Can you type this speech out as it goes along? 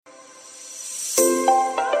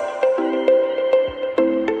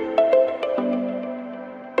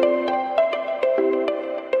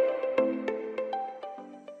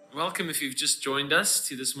welcome if you've just joined us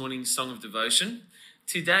to this morning's Song of Devotion.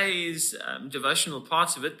 Today's devotional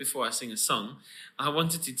part of it, before I sing a song, I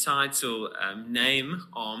wanted to title Name,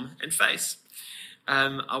 Arm, and Face.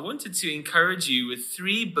 I wanted to encourage you with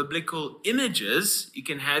 3 biblical images you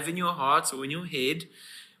can have in your heart or in your head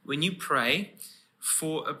when you pray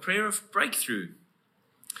for a prayer of breakthrough.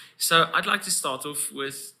 So I'd like to start off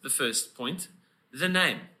with the first point, the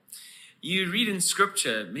name. You read in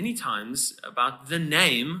Scripture many times about the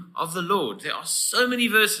name of the Lord. There are so many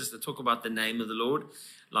verses that talk about the name of the Lord,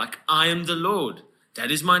 like, I am the Lord.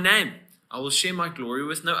 That is my name. I will share my glory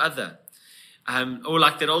with no other. Or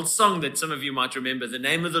like that old song that some of you might remember, the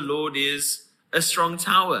name of the Lord is a strong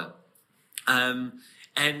tower. And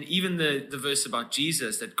even the verse about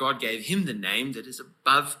Jesus, that God gave him the name that is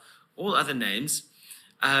above all other names.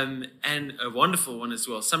 And a wonderful one as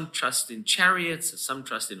well. Some trust in chariots, some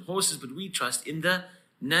trust in horses, but we trust in the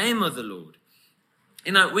name of the Lord.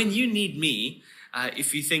 You know, when you need me,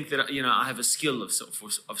 if you think that, I have a skill of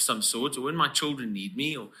some sort, or when my children need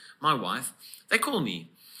me, or my wife, they call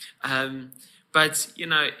me. But,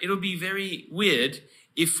 it'll be very weird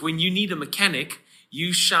if when you need a mechanic,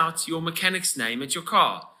 you shout your mechanic's name at your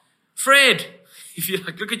car. Fred! If you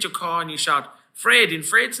look at your car and you shout, Fred, in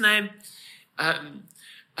Fred's name.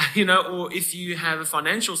 Or if you have a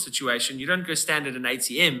financial situation, you don't go stand at an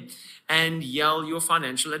ATM and yell your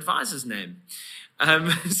financial advisor's name.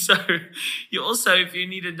 So you also, if you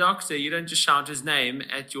need a doctor, you don't just shout his name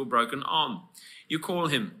at your broken arm. You call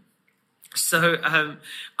him. So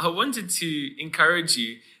I wanted to encourage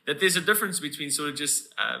you that there's a difference between sort of just,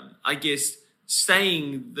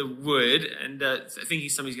 saying the word and thinking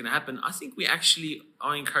something's going to happen. I think we actually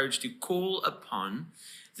are encouraged to call upon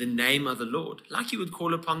the name of the Lord, like you would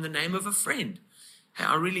call upon the name of a friend. Hey,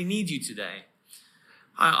 I really need you today.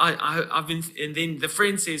 And then the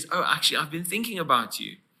friend says, oh, actually, I've been thinking about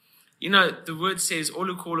you. The word says, all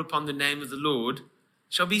who call upon the name of the Lord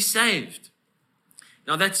shall be saved.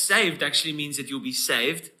 Now that saved actually means that you'll be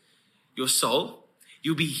saved, your soul,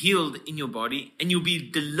 you'll be healed in your body, and you'll be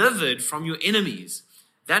delivered from your enemies.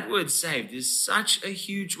 That word saved is such a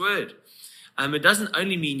huge word. It doesn't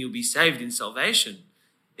only mean you'll be saved in salvation.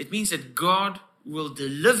 It means that God will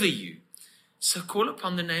deliver you. So call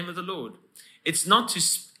upon the name of the Lord. It's not to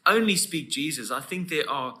only speak Jesus. I think there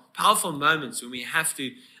are powerful moments when we have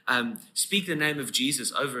to speak the name of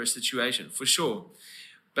Jesus over a situation, for sure.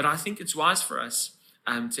 But I think it's wise for us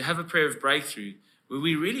to have a prayer of breakthrough where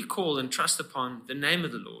we really call and trust upon the name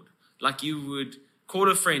of the Lord, like you would call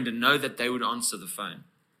a friend and know that they would answer the phone.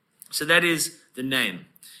 So that is the name.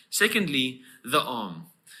 Secondly, the arm.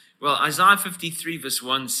 Well, Isaiah 53 verse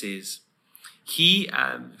 1 says,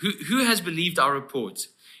 who has believed our report?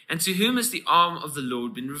 And to whom has the arm of the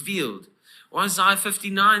Lord been revealed? Or Isaiah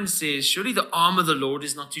 59 says, surely the arm of the Lord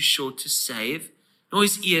is not too short to save, nor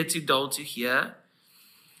his ear too dull to hear.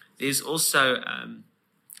 There's also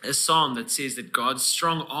a psalm that says that God's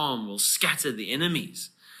strong arm will scatter the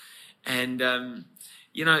enemies. And,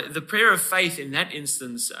 the prayer of faith in that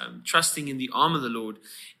instance, trusting in the arm of the Lord,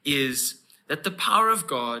 is that the power of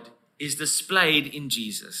God is displayed in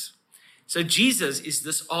Jesus. So Jesus is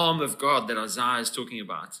this arm of God that Isaiah is talking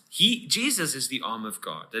about. Jesus is the arm of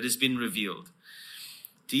God that has been revealed.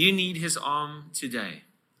 Do you need his arm today?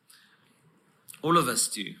 All of us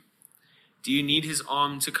do. Do you need his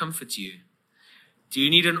arm to comfort you? Do you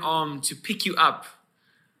need an arm to pick you up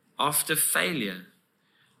after failure?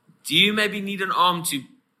 Do you maybe need an arm to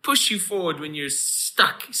push you forward when you're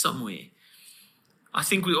stuck somewhere? I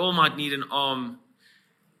think we all might need an arm,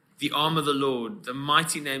 the arm of the Lord, the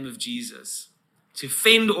mighty name of Jesus, to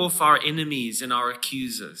fend off our enemies and our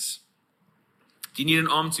accusers. Do you need an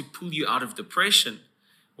arm to pull you out of depression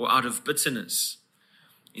or out of bitterness?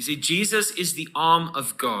 You see, Jesus is the arm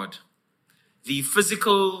of God, the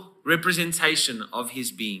physical representation of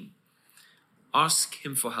his being. Ask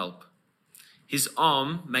him for help. His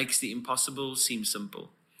arm makes the impossible seem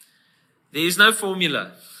simple. There is no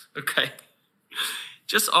formula, okay?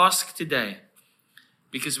 Just ask today,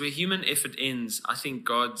 because where human effort ends, I think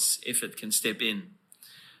God's effort can step in.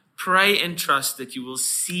 Pray and trust that you will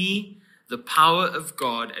see the power of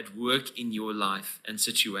God at work in your life and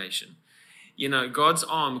situation. God's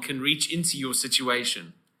arm can reach into your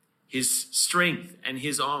situation, his strength and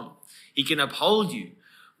his arm. He can uphold you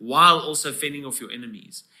while also fending off your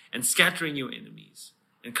enemies and scattering your enemies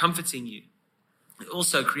and comforting you, and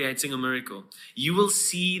also creating a miracle. You will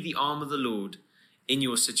see the arm of the Lord in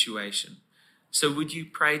your situation. So would you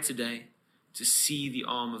pray today to see the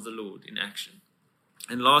arm of the Lord in action?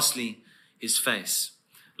 And lastly, his face.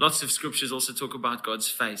 Lots of scriptures also talk about God's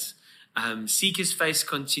face. Seek his face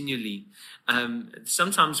continually.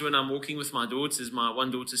 Sometimes when I'm walking with my daughters, my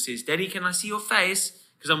one daughter says, "Daddy, can I see your face?"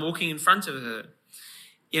 Because I'm walking in front of her.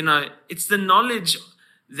 It's the knowledge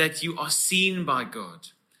that you are seen by God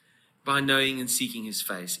by knowing and seeking his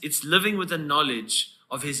face. It's living with the knowledge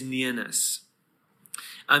of his nearness.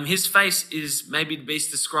 His face is maybe best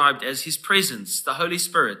described as his presence, the Holy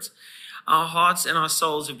Spirit. Our hearts and our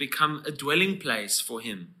souls have become a dwelling place for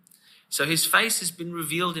him. So his face has been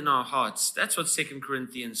revealed in our hearts. That's what 2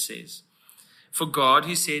 Corinthians says. For God,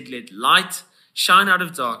 who said, "Let light shine out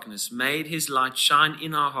of darkness," made his light shine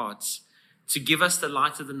in our hearts to give us the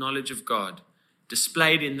light of the knowledge of God,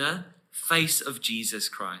 displayed in the face of Jesus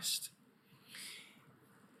Christ.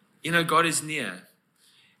 God is near.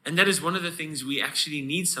 And that is one of the things we actually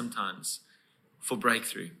need sometimes for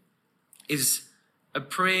breakthrough, is a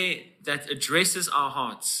prayer that addresses our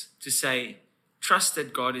hearts to say, trust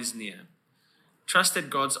that God is near. Trust that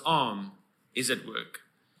God's arm is at work.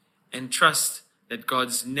 And trust that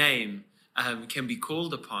God's name can be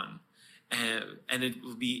called upon,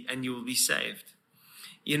 and you will be saved.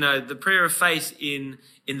 The prayer of faith in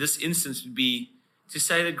this instance would be to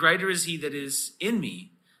say that greater is he that is in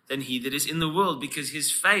me than he that is in the world, because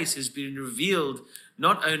his face has been revealed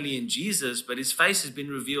not only in Jesus, but his face has been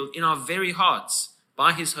revealed in our very hearts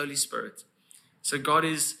by his Holy Spirit. So God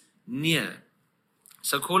is near.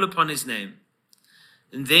 So call upon his name.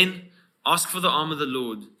 And then ask for the arm of the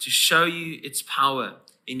Lord to show you its power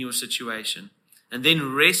in your situation. And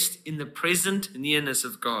then rest in the present nearness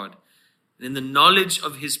of God and in the knowledge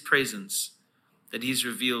of his presence that he's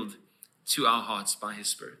revealed to our hearts by his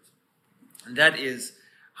Spirit. And that is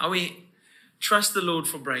how we trust the Lord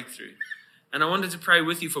for breakthrough. And I wanted to pray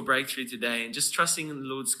with you for breakthrough today, and just trusting in the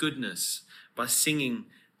Lord's goodness by singing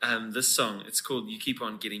this song. It's called "You Keep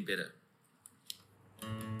On Getting Better."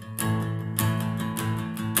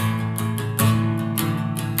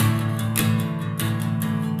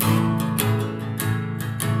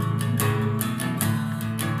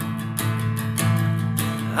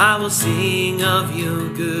 I will sing of your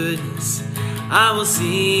goodness. I will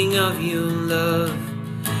sing of your love.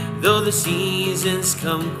 Though the seasons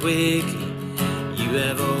come quickly, you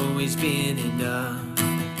have always been enough.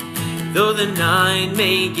 Though the night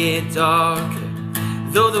may get darker,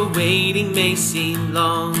 though the waiting may seem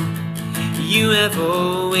long, you have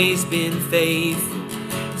always been faithful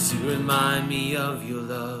to remind me of your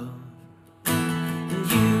love.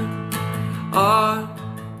 And you are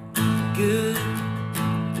good.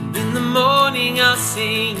 And in the morning I'll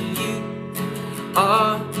sing, you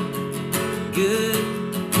are good.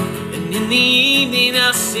 In the evening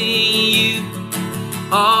I'll sing, you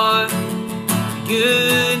are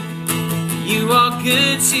good. You are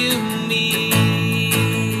good to me.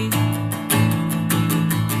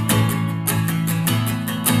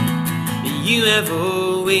 You have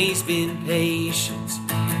always been patient.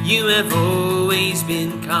 You have always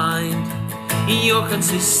been kind. You're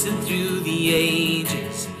consistent through the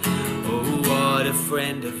ages. Oh, what a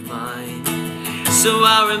friend of mine. So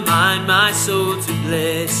I remind my soul to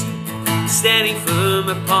bless you, standing firm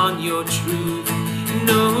upon your truth,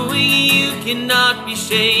 knowing you cannot be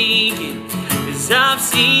shaken, 'cause I've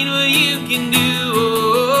seen what you can do.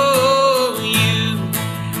 Oh, you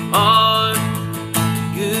are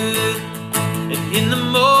good. And in the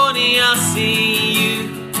morning I'll sing, you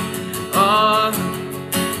are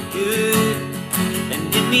good.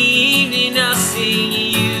 And in the evening I'll sing,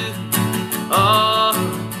 you are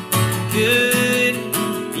good.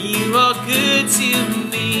 You are good to me.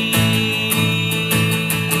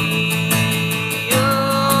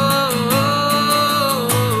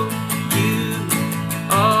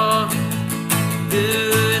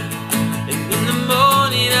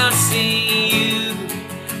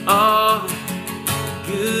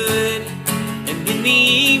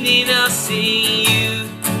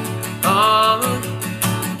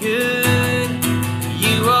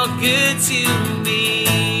 To me,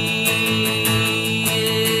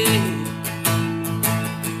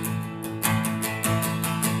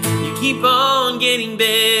 you keep on getting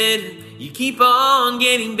better. You keep on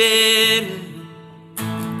getting better.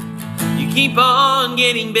 You keep on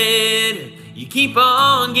getting better. You keep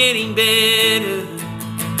on getting better.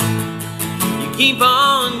 You keep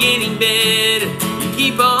on getting better. You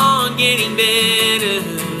keep on getting better.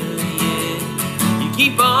 Yeah. You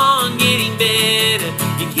keep on getting better.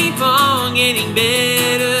 You keep on getting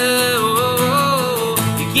better. Oh,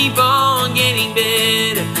 you keep on getting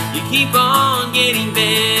better. You keep on getting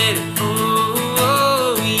better.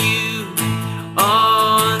 Oh, you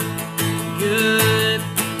are good.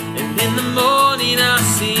 And in the morning I'll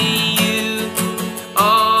see you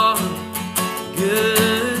are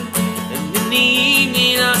good.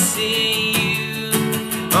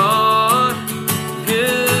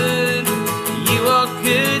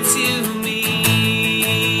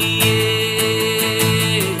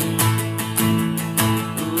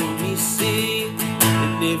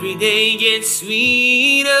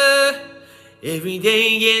 Every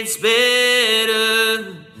day gets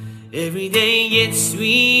better. Every day gets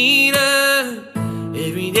sweeter.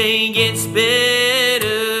 Every day gets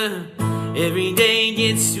better. Every day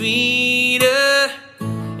gets sweeter.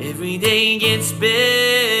 Every day gets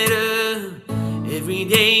better. Every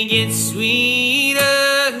day gets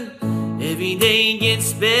sweeter. Every day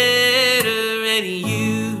gets better. And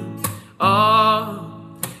you are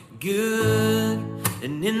good.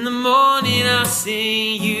 And in the morning I'll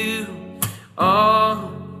sing, you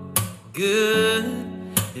are good.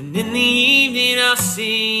 And in the evening I'll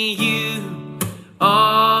sing, you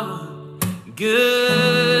are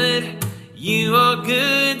good. You are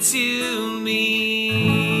good to me.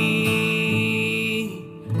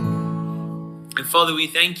 And Father, we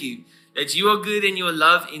thank you that you are good and your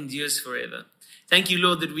love endures forever. Thank you,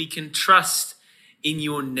 Lord, that we can trust in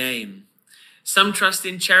your name. Some trust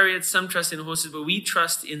in chariots, some trust in horses, but we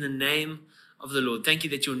trust in the name of the Lord. Thank you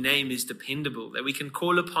that your name is dependable, that we can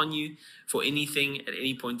call upon you for anything at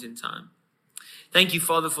any point in time. Thank you,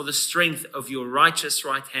 Father, for the strength of your righteous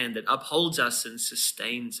right hand that upholds us and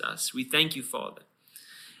sustains us. We thank you, Father.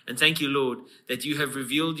 And thank you, Lord, that you have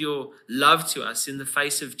revealed your love to us in the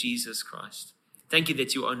face of Jesus Christ. Thank you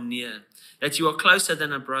that you are near, that you are closer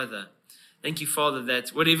than a brother. Thank you, Father, that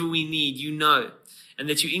whatever we need, you know, and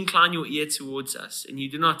that you incline your ear towards us and you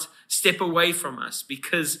do not step away from us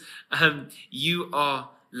because you are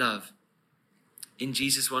love. In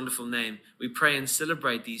Jesus' wonderful name, we pray and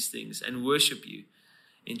celebrate these things and worship you.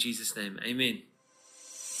 In Jesus' name, amen.